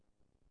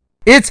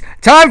It's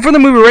time for the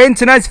movie rating.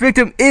 Tonight's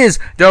victim is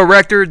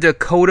director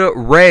Dakota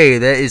Ray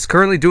that is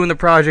currently doing the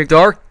project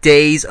Dark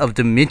Days of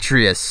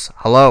Demetrius.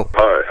 Hello.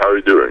 Hi, how are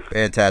you doing?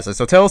 Fantastic.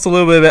 So tell us a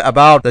little bit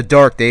about the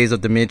Dark Days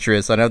of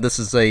Demetrius. I know this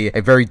is a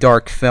very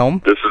dark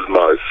film. This is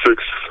my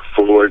sixth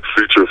full-length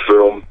feature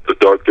film. The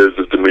Dark Days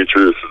of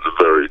Demetrius is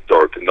a very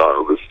dark and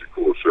nihilistic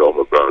horror film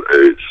about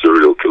a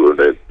serial killer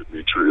named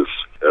Demetrius,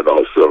 and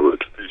also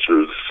it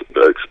features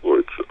the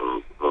exploits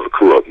of a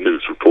corrupt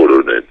news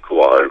reporter named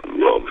Clyde,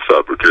 who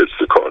fabricates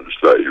the carnage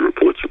that he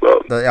reports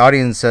about. The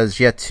audience has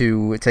yet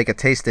to take a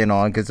taste in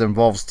on because it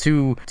involves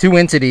two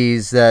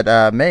entities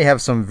that may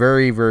have some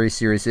very, very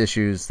serious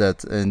issues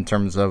that in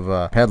terms of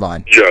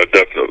headline. Yeah,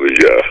 definitely,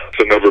 yeah. It's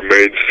another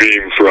main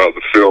theme throughout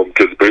the film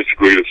because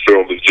basically the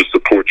film is just a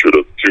portrait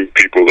of two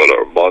people that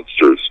are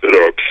monsters that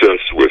are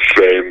obsessed with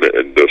fame,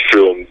 and the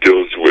film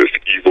deals with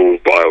evil,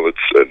 violence,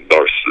 and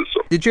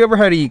narcissism. Did you ever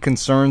have any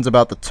concerns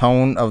about the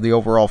tone of the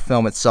overall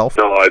film itself?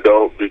 No, I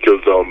don't, because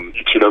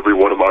each and every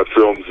one of my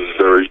films is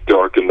very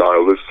dark and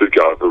nihilistic.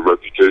 I have a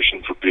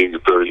reputation for being a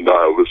very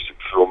nihilistic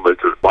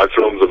filmmaker. My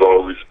films have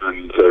always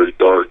been very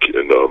dark,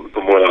 and from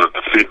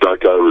the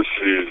feedback I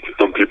received,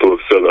 some people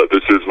have said that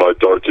this is my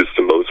darkest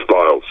and most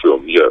vile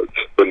film yet.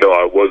 But no,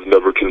 I was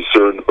never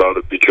concerned about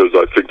it because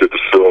I think that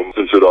the film,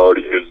 since it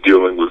already is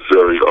dealing with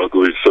very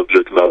ugly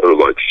subject matter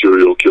like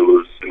serial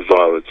killers and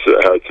violence,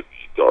 it had to be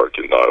dark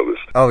and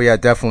nihilistic. Oh yeah,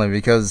 definitely,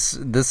 because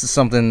this is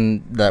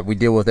something that we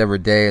deal with every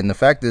day, and the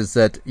fact is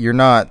that you're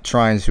not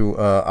trying to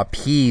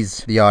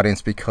appease the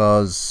audience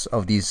because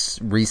of these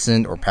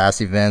recent or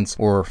past events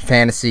or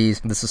fantasies.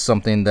 This is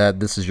something that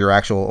this is your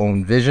actual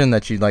own vision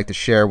that you'd like to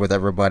share with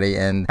everybody,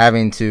 and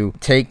having to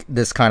take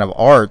this kind of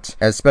art,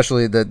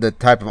 especially the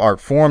type of art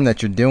form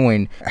that you're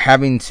doing,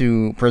 having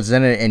to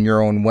present it in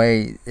your own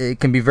way, it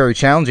can be very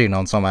challenging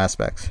on some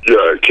aspects. Yeah,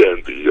 it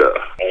can be, yeah.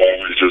 I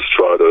always just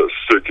try to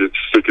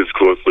stick as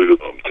closely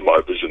to my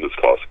vision as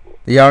possible.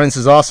 The audience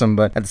is awesome,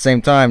 but at the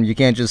same time, you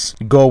can't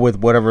just go with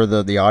whatever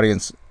the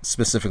audience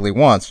specifically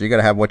wants. You got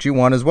to have what you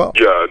want as well.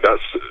 Yeah,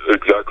 that's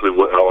exactly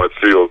how I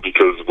feel,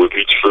 because with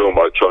each film,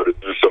 I try to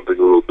do something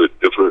a little bit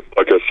different.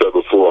 Like I said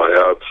before,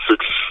 I have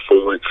 6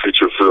 full-length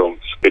feature films,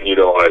 and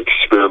I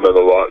experiment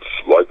a lot.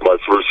 Like my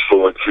first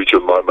full-length feature,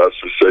 My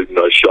Master Satan,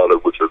 I shot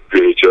it with a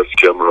VHS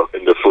camera,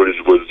 and the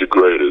footage was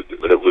degraded,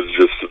 and it was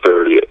just a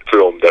very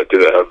film that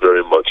didn't have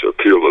very much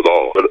appeal at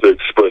all. But to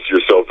express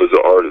yourself as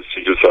an artist,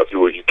 you just have to do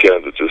what you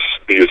can to just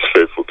be as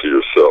faithful to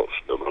yourself,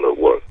 no matter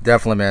what.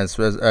 Definitely, man.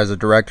 As a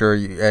director,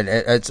 and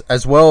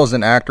as well as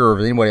an actor or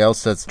anybody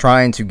else that's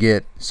trying to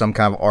get some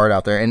kind of art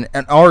out there, and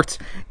art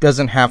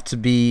doesn't have to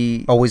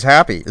be always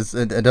happy.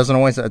 It doesn't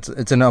always.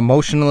 It's an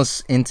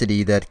emotionless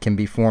entity that can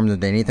be formed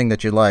into anything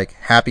that you like: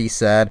 happy,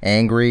 sad,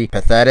 angry,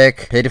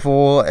 pathetic,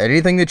 pitiful,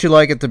 anything that you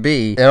like it to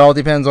be. It all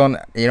depends on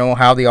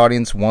how the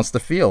audience wants to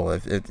feel.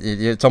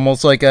 It's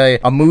almost like a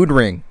mood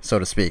ring, so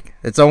to speak.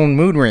 Its own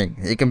mood ring.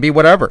 It can be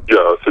whatever. Yeah,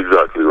 that's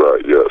exactly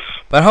right. Yes.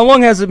 But how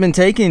long has it been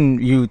taking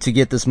you to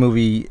get this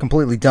movie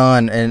completely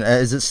done? And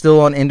is it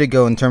still on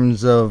Indigo in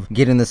terms of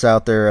getting this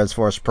out there as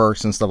far as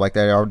perks and stuff like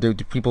that? Or do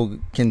people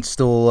can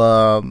still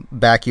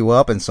back you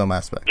up in some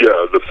aspect? Yeah,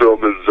 the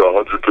film is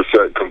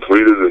 100%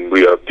 completed, and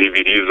we have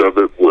DVDs of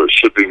it. We're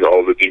shipping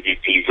all the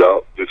DVDs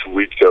out this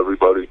week to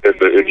everybody. And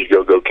the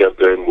Indiegogo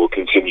campaign will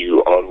continue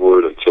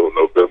onward until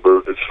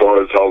November. As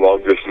far as how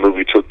long this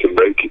movie took to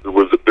make, it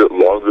was a bit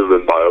longer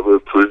than my other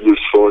previous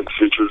full-length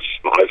features.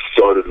 I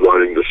started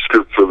writing the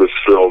script for this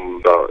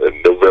film in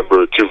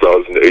November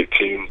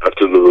 2018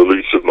 after the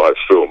release of my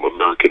film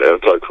American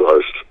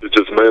Antichrist. It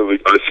just mainly,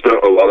 I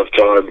spent a lot of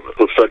time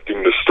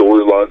perfecting the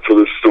storyline for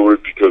this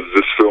story because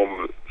this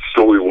film,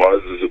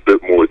 story-wise, is a bit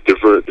more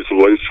different. It's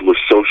laced with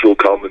social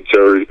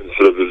commentary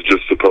instead of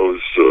just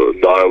supposed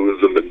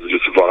nihilism and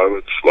just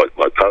violence like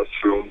my past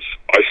films.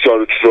 I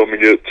started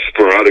filming it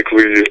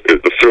sporadically.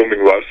 The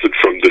filming lasted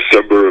from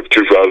December of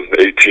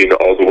 2018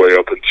 all the way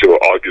up until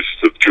August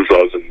of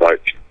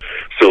 2019.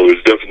 So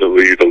it's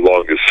definitely the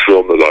longest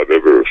film that I've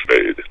ever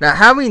made. Now,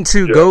 having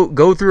to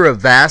go through a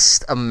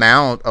vast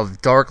amount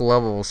of dark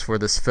levels for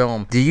this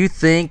film, do you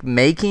think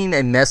making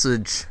a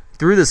message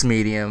through this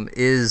medium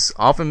is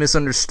often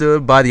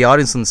misunderstood by the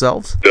audience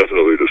themselves?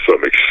 Definitely, to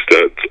some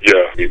extent.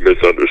 Yeah,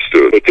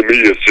 misunderstood. But to me,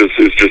 it's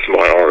just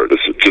my art.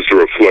 It's just a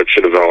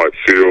reflection of how I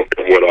feel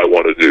and what I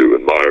want to do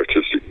in my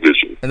artistic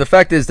vision. And the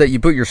fact is that you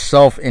put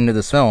yourself into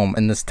this film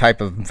in this type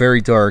of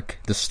very dark,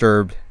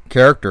 disturbed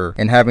character,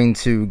 and having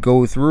to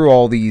go through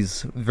all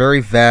these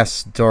very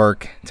vast,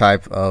 dark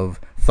type of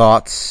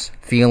thoughts,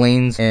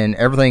 feelings, and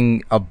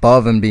everything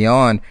above and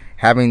beyond,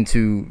 having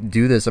to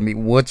do this. I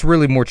mean, what's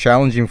really more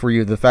challenging for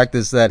you? The fact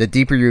is that the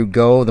deeper you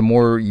go, the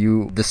more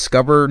you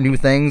discover new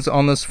things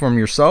on this from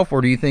yourself,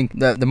 or do you think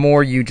that the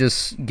more you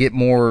just get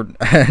more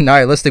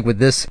nihilistic with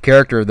this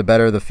character, the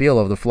better the feel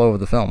of the flow of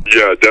the film?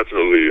 Yeah,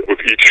 definitely. With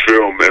each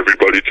film,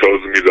 everybody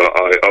tells me that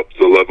I up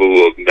the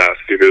level of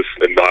nastiness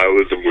and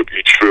nihilism with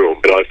each film,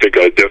 and I think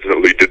I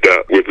definitely did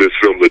that with this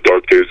film, The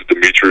Dark Days of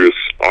Demetrius.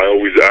 I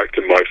always act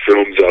in my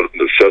films out of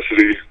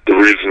necessity. The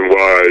reason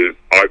why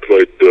I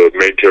played the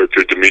main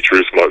character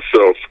Demetrius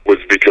myself was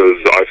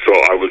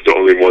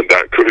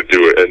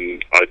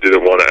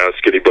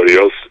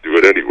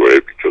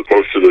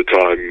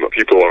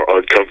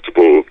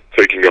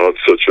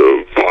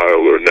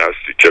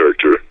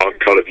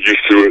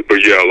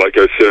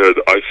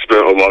I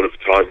spent a lot of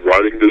time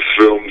writing this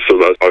film,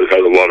 so that I had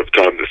a lot of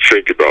time to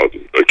think about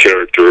a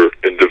character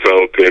and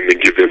develop him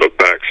and give him a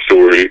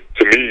backstory.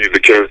 To me,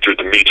 the character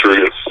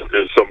Demetrius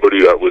is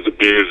somebody that was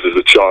abused as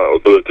a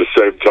child, but at the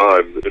same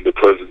time, in the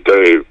present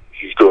day,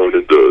 he's grown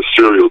into a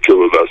serial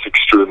killer that's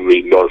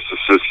extremely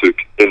narcissistic,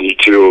 and he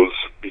kills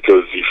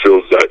because he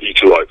feels that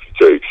each life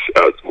he takes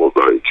adds more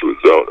value to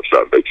his own, if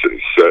that makes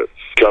any sense.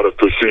 Kind of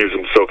perceives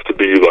himself to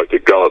be like a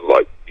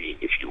godlike being,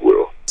 if you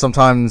will.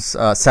 Sometimes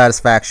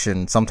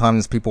satisfaction.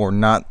 Sometimes people are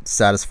not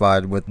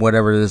satisfied with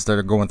whatever it is that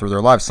they're going through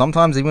their lives.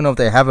 Sometimes, even if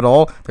they have it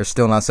all, they're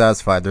still not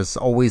satisfied. There's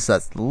always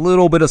that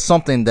little bit of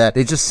something that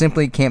they just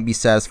simply can't be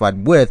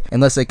satisfied with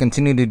unless they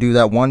continue to do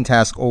that one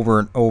task over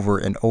and over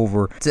and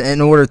over in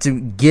order to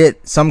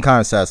get some kind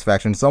of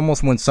satisfaction. It's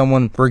almost when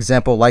someone, for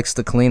example, likes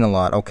to clean a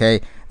lot,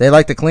 okay? They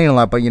like to clean a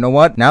lot, but you know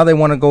what? Now they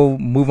want to go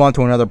move on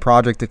to another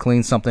project to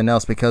clean something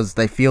else because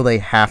they feel they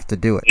have to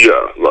do it.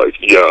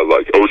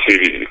 Like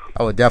OCD.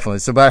 Oh, definitely.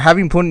 So about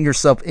having put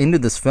yourself into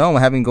this film,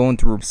 having gone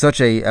through such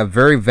a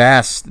very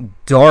vast,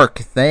 dark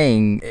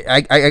thing,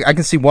 I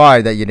can see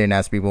why that you didn't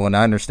ask people, and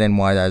I understand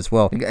why that as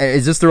well.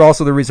 Is this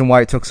also the reason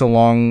why it took so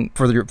long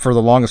for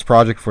the longest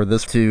project for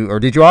this to, or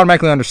did you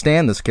automatically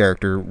understand this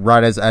character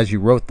right as you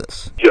wrote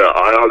this? Yeah,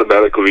 I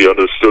automatically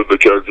understood the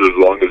character as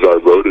long as I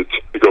wrote it.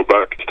 To go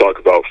back to talk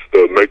about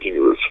the making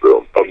of this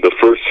film, the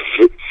first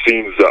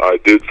scenes that I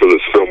did for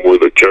this film were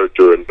the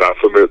character in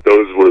Baphomet.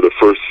 Those were the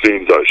first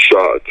scenes I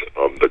shot,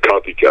 the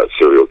copycat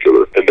serial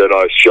killer. And then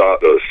I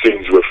shot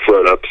scenes with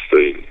Fred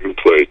Epstein, who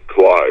played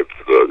Clive,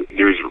 the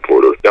news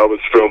reporter. That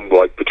was filmed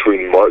like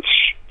between March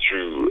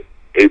to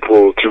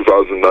April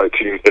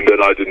 2019. And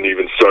then I didn't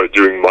even start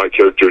doing my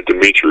character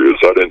Demetrius.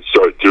 I didn't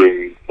start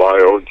doing my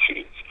own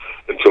scenes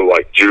until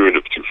like June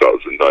of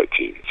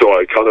 2019. So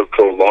I kind of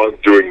prolonged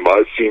doing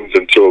my scenes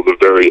until the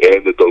very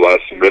end at the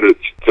last minute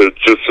to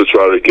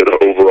try to get an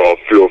overall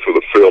feel for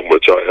the film,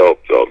 which I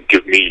helped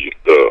give me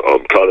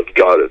the kind of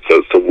guidance as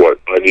to what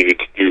I needed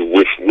to do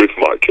with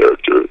my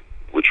character,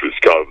 which was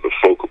kind of the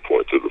focal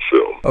point of the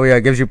film. Oh yeah,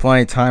 it gives you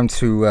plenty of time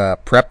to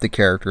prep the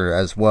character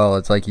as well.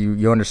 It's like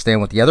you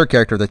understand what the other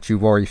character that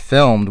you've already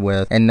filmed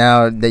with, and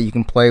now that you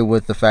can play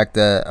with the fact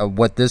that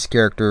what this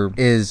character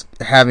is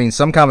having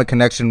some kind of a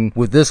connection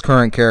with this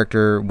current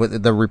character,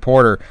 with the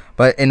reporter,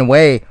 but in a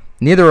way,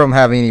 neither of them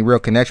have any real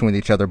connection with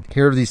each other.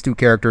 Here are these two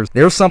characters.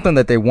 There's something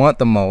that they want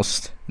the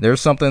most.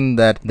 There's something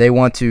that they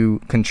want to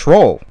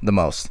control the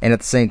most. And at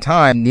the same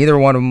time, neither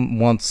one of them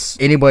wants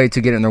anybody to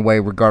get in their way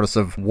regardless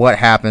of what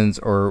happens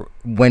or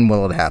when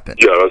will it happen.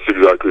 Yeah, that's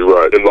exactly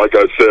right. And like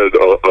I said,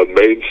 a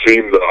main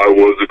theme that I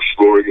was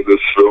exploring in this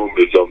film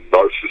is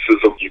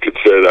narcissism. You could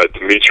say that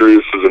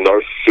Demetrius is a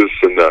narcissist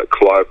and that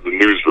Clive, the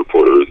news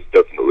reporter, is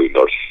definitely a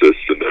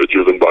narcissist, and they're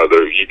driven by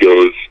their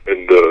egos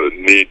and the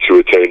need to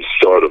attain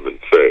stardom and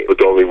fame. But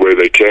the only way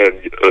they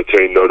can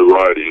attain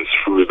notoriety is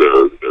through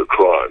their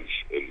crimes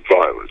and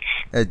violence.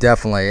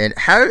 Definitely. And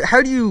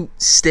how do you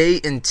stay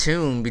in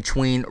tune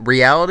between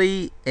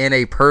reality and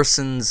a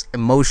person's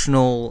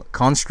emotional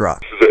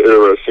construct? This is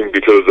interesting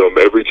because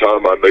every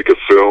time I make a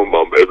film,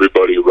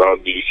 everybody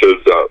around me says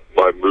that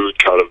my mood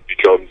kind of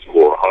becomes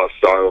more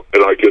hostile.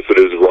 And I guess it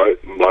is right.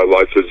 My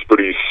life is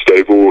pretty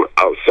stable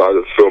outside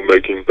of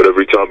filmmaking, but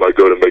every time I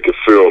go to make a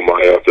film,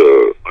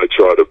 I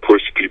try to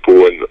push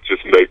people and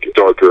just make a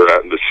darker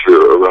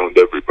atmosphere around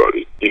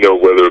everybody. You know,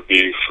 whether it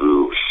be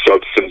through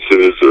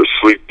substances or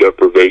sleep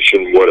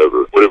deprivation,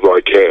 whatever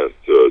I can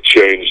to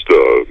change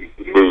the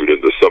mood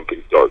into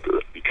something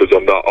darker. Because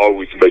I'm not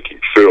always making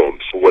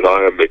films. When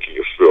I am making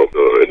a film,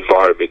 the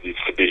environment needs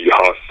to be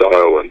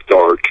hostile and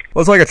dark.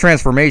 Well, it's like a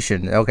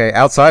transformation, okay?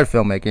 Outside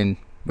filmmaking,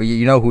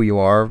 you know who you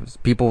are.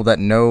 People that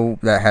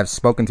have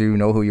spoken to you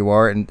know who you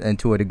are, and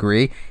to a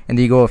degree. And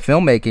then you go to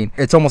filmmaking,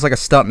 it's almost like a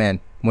stuntman.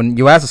 When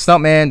you ask a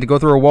stuntman to go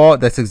through a wall,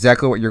 that's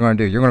exactly what you're going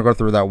to do. You're going to go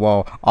through that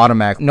wall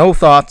automatically. No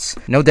thoughts,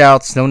 no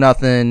doubts, no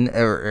nothing,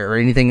 or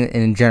anything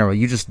in general.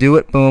 You just do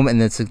it, boom, and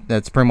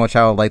that's pretty much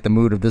how, like, the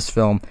mood of this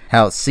film,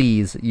 how it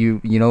sees.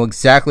 You know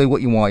exactly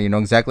what you want. You know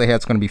exactly how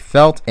it's going to be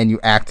felt, and you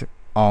act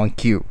on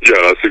cue. Yeah,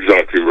 that's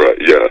exactly right,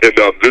 yeah. And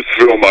this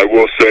film, I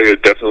will say,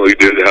 it definitely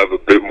did have a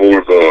bit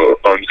more of a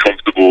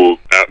uncomfortable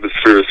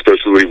atmosphere,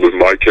 especially with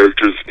my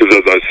characters, because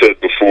as I said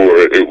before,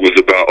 it was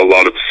about a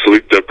lot of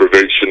sleep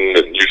deprivation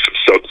and use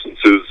of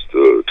substances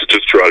to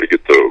just try to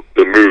get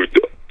the mood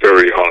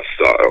very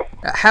hostile.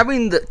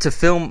 Having to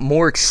film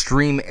more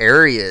extreme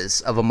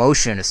areas of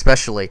emotion,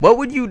 especially, what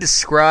would you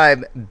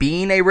describe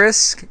being a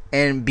risk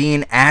and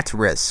being at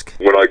risk?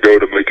 When I go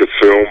to make a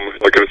film,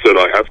 like I said,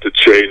 I have to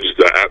change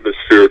the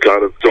atmosphere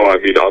kind of. So, I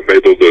mean, I'm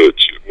able to,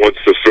 once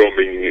the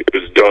filming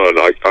is done,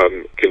 I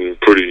can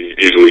pretty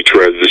easily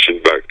transition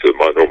back to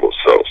my normal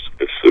self,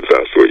 if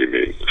that's what you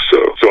mean.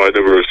 So I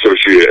never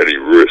associate any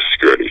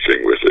risk or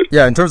anything with it.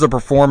 Yeah, in terms of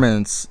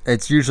performance,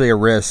 it's usually a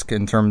risk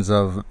in terms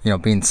of,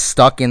 being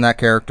stuck in that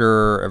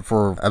character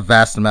for a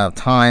vast amount of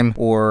time,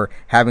 or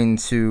having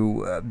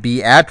to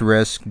be at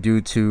risk due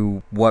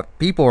to what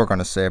people are going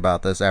to say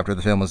about this after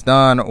the film is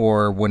done,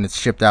 or when it's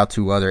shipped out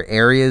to other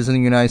areas in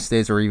the United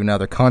States or even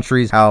other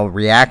countries, how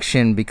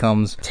reaction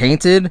becomes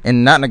tainted,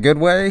 and not in a good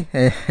way.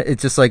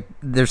 It's just like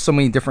there's so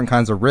many different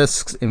kinds of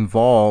risks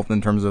involved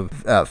in terms of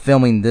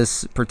filming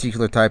this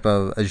particular type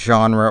of a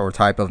genre or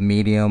type of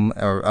medium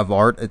or of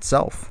art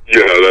itself.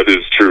 Yeah, that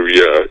is true,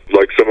 yeah.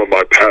 Like some of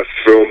my past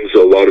films,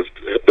 a lot of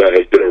that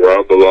have been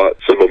around a lot.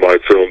 Some of my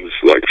films,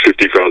 like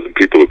 50,000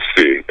 people have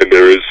seen, and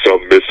there is some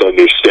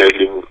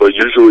misunderstanding. But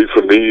usually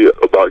for me,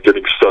 about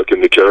getting stuck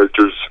in the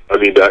characters, I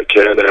mean, that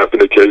can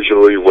happen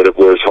occasionally where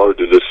it's hard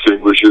to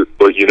distinguish it.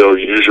 But,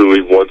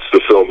 usually once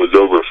the film is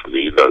over for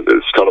me, then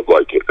it's kind of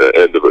like the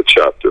end of a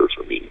chapter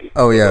for me.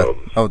 Oh, yeah.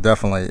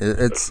 Definitely.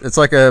 It's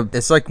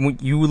like when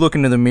you look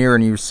into the mirror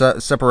and you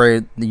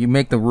separate, you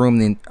make the room,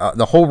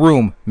 the whole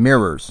room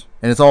mirrors.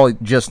 And it's all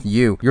just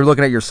you. You're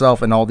looking at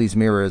yourself in all these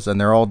mirrors, and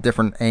they're all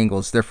different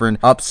angles, different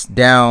ups,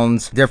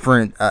 downs,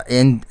 different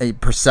in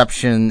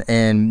perception,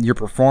 and you're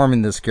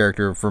performing this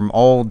character from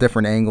all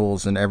different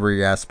angles in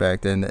every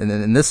aspect.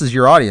 And this is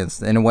your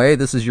audience. In a way,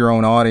 this is your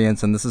own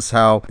audience, and this is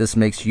how this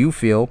makes you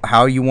feel,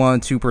 how you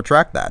want to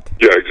protract that.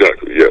 Yeah,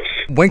 exactly, yes.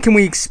 When can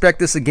we expect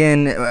this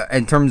again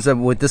in terms of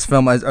with this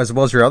film as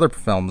well as your other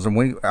films?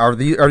 And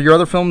are your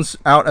other films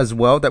out as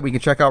well that we can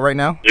check out right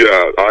now? Yeah,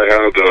 I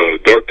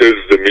have Dark Days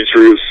of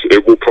Demetrius.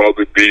 It will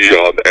probably be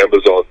on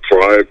Amazon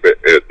Prime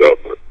and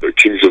the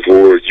Kings of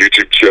War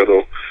YouTube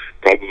channel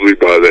probably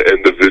by the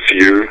end of this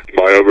year.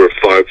 My other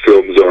 5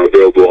 films are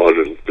available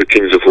on the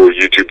Kings of War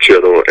YouTube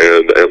channel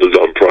and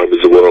Amazon Prime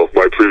as well.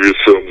 My previous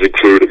films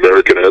include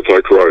American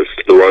Antichrist,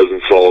 The Rise and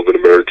Fall of an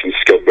American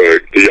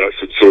Scumbag, The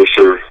Acid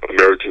Sorcerer,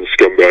 American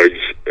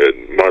Scumbags,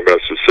 and My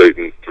Master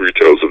Satan, 3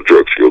 Tales of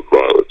Drug-Fueled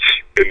Violence.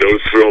 And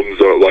those films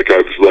are, like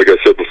I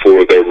said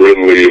before, they're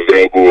readily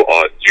available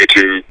on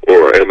YouTube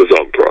or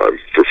Amazon Prime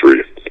for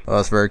free. Oh,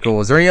 that's very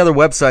cool. Is there any other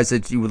websites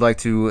that you would like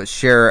to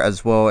share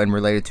as well and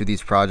related to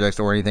these projects,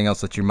 or anything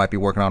else that you might be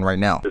working on right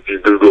now? If you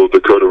Google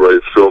Dakota Ray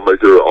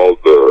Filmmaker, all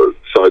the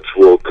sites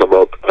will come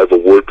up. I have a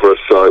WordPress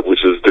site,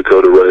 which is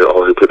Dakota Ray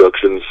Ari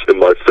Productions, and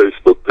my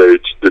Facebook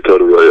page,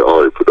 Dakota Ray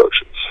Ari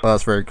Productions. Well,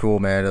 that's very cool,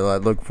 man. I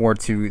look forward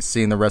to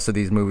seeing the rest of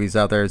these movies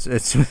out there as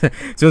soon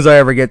as I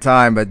ever get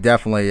time, but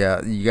definitely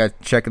you guys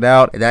check it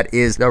out. That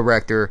is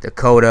director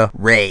Dakota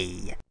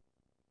Ray.